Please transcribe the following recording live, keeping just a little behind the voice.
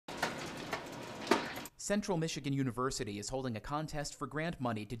Central Michigan University is holding a contest for grant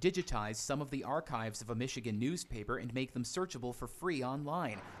money to digitize some of the archives of a Michigan newspaper and make them searchable for free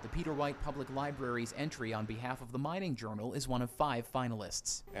online. The Peter White Public Library's entry on behalf of the Mining Journal is one of 5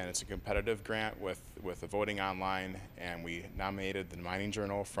 finalists. And it's a competitive grant with a voting online, and we nominated the Mining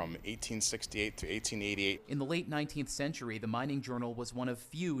Journal from 1868 to 1888. In the late 19th century, the Mining Journal was one of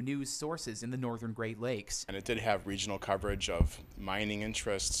few news sources in the northern Great Lakes. And it did have regional coverage of mining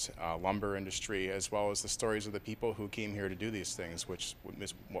interests, lumber industry, as well as the stories of the people who came here to do these things, which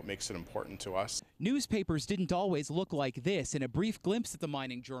is what makes it important to us. Newspapers didn't always look like this, and a brief glimpse at the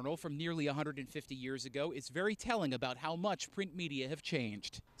Mining Journal from nearly 150 years ago is very telling about how much print media have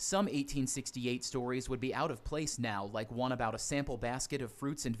changed. Some 1868 stories would be out of place now, like one about a sample basket of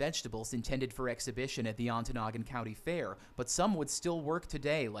fruits and vegetables intended for exhibition at the Ontonagon County Fair, but some would still work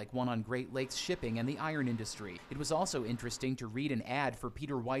today, like one on Great Lakes shipping and the iron industry. It was also interesting to read an ad for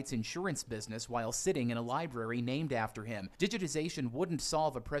Peter White's insurance business while sitting in a library named after him. Digitization wouldn't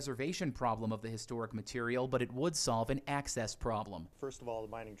solve a preservation problem of the historic material, but it would solve an access problem. First of all, the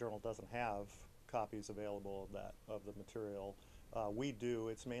Mining Journal doesn't have copies available of the material. We do.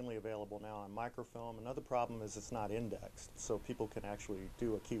 It's mainly available now on microfilm. Another problem is it's not indexed, so people can actually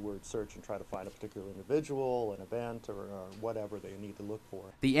do a keyword search and try to find a particular individual, an event, or whatever they need to look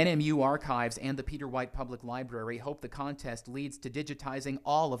for. The NMU Archives and the Peter White Public Library hope the contest leads to digitizing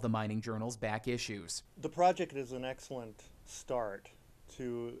all of the Mining Journal's back issues. The project is an excellent start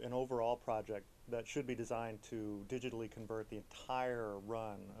to an overall project that should be designed to digitally convert the entire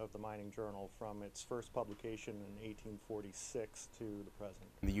run of the Mining Journal from its first publication in 1846 to the present.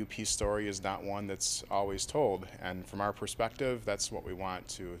 The UP story is not one that's always told, and from our perspective, that's what we want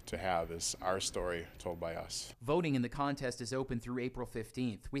to have, is our story told by us. Voting in the contest is open through April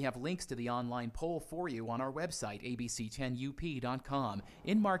 15th. We have links to the online poll for you on our website, abc10up.com.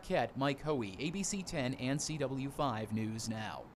 In Marquette, Mike Hoey, ABC 10 and CW5 News Now.